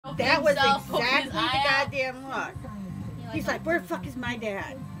That was himself exactly his the eye out. goddamn look. He's like, where the fuck is my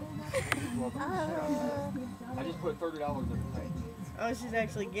dad? I just put $30 in the tank. Oh, she's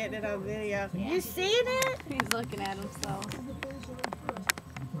actually getting it on video. You seeing it? He's looking at himself.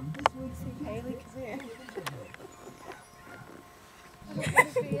 Haley, come here. I don't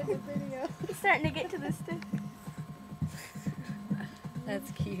want to be in the video. He's starting to get to the stick.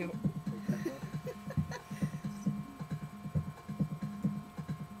 That's cute.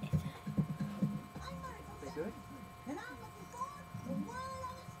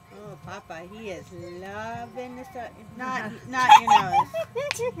 Oh, Papa, he is loving the stuff. Not your nose. Not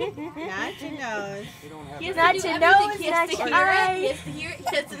your nose. He has Not to do your everything. nose, He has to not hear your it, eye. he has to hear it, he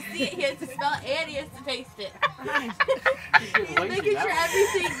has to see it, he has to smell it, and he has to taste it. He's getting He's lazy making now. sure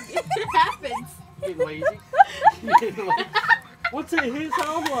everything happens. Getting lazy. Getting lazy. What's it his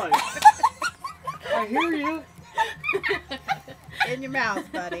home like? I hear you. In your mouth,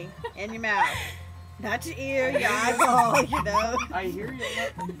 buddy. In your mouth. Not your ear, your eyeball, you know. I hear you.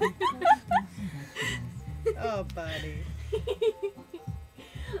 Oh, buddy.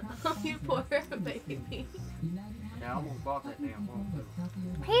 Oh, you poor baby. Yeah, I almost bought that damn phone.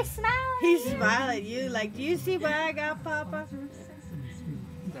 He's smiling. He's smiling at you like, do you see what I got, Papa? Is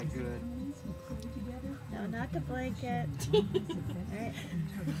that good? No, not the blanket. Right.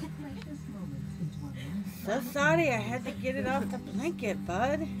 So sorry I had to get it off the blanket,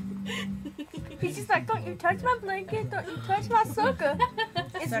 bud. He's just like, don't you touch my blanket, don't you touch my sucker.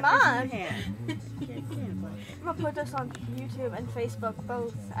 It's Sucker's in mine. your hand. Get the blanket. I'm gonna put this on YouTube and Facebook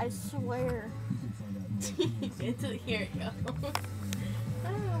both, I swear. Here it goes.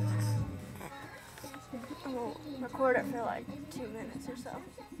 I'm gonna record it for like 2 minutes or so.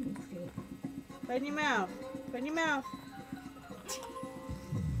 Put in your mouth. Put in your mouth.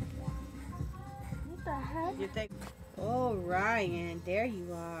 What the heck? You think, oh, Ryan, there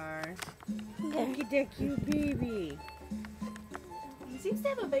you are. Look at that cute baby. He seems to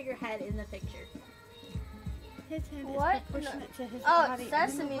have a bigger head in the picture. His head What? is proportionate to his Oh, body.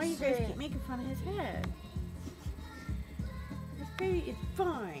 Sesame Why you guys Street. keep making fun of his head? This baby is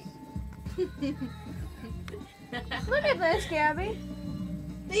fine. Look at this, Gabby.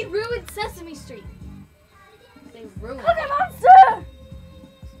 They ruined Sesame Street. They ruined Look at Monster!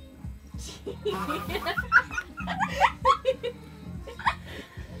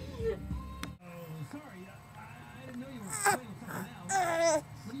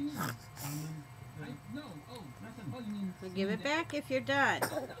 So give it back if you're done.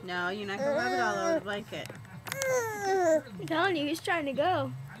 No, you're not gonna rub it all over the blanket. I'm telling you, he's trying to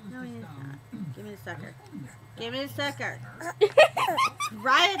go. No, he's not. Give me the sucker. Give me the sucker.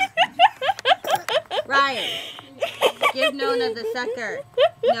 Ryan. Ryan. Give Nona the sucker.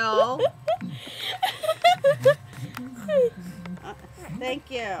 No.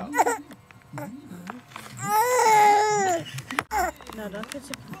 Thank you. No, don't touch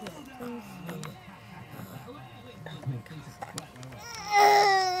your computer, please.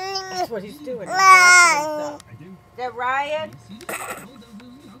 That's what he's doing. He's watching himself. Is that Ryan?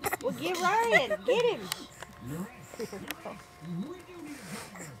 Well, get Ryan. Get him.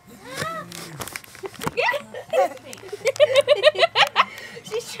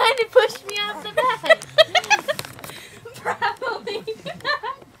 She's trying to push me off the bed. Probably.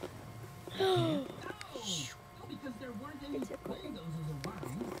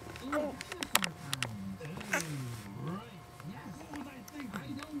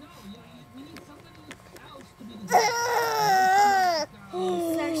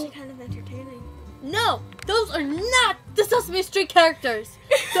 It's actually kind of entertaining. No, those are not the Sesame Street characters.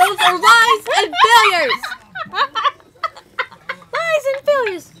 Those are lies and failures. Lies and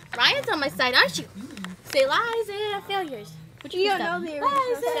failures. Ryan's on my side, aren't you? Say lies and failures. What You don't know the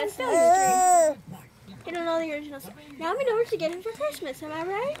original Sesame Street. You don't know the original. Now we know what to get him for Christmas, am I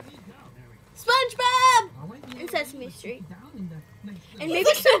right? SpongeBob. And Sesame Street. And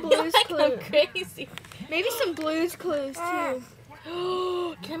maybe some Blue's Like I'm Clues. crazy. Maybe some Blue's Clues too.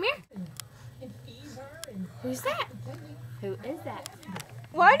 Come here. Who's that? Who is that?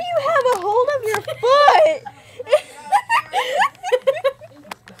 Why do you have a hold of your foot?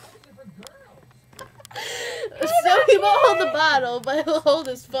 So he won't hold the bottle, but he'll hold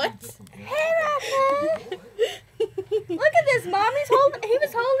his foot. Hey, Raphael. Look at this, Mom. He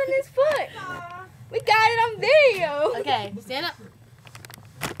was holding his foot. We got it on video. Okay, stand up.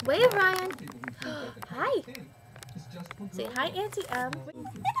 Wave, Ryan. Hi. Say hi, Auntie M.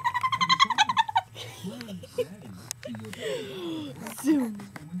 Zoom.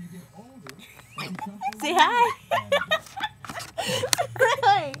 Say hi.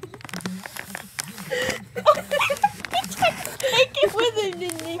 Really? Take it with him,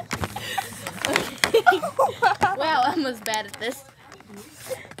 didn't he? bad at this.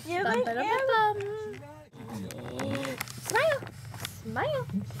 Yeah, Bum, ba, dum, ba, bum. Smile. Smile.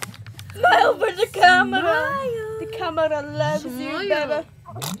 Smile for the camera. Smile. The camera loves you, Smile. baby.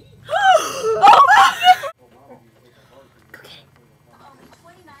 Oh my God. Go get it.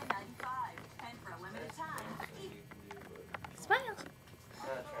 Smile.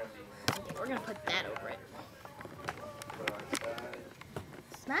 Okay, we're gonna put that over it.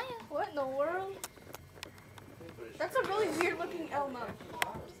 Smile. What in the world? That's a really weird looking Elmo.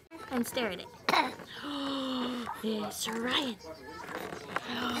 And stare at it. It's Ryan.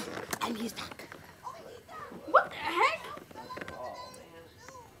 And he's back. What the heck?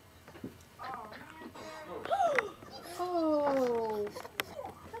 Oh,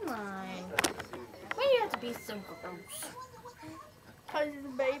 come on. Why do you have to be so gross? Cause he's a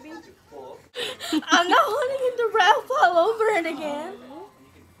baby. I'm not wanting him to Ralph all over it again.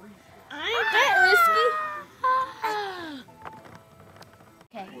 I ain't that risky.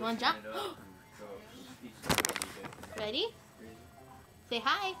 Okay, you want to jump? Ready? Say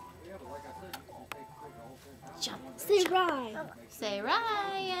hi. Jump. Say Ryan. Say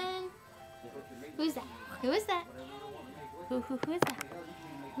Ryan. Who's that? Who is that? Who is that?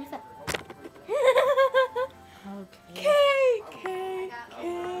 Who's that? Okay. Cake.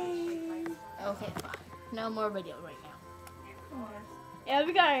 Okay, fine. No more video right now. Yeah,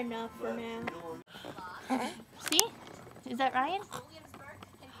 we got enough for now. See? Is that Ryan?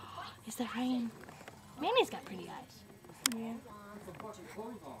 Is that Ryan? Manny's got pretty eyes. Yeah.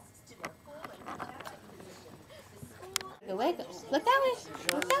 Wiggle, wiggle. Look that way.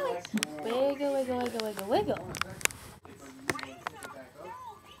 Look that way. Wiggle, wiggle, wiggle, wiggle, wiggle.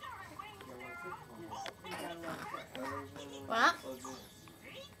 What?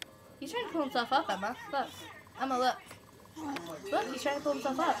 He's trying to pull himself up, Emma. Look. Emma, look. Look, he's trying to pull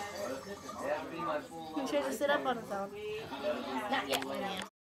himself up. He's trying to sit up on his own. Not yet, man.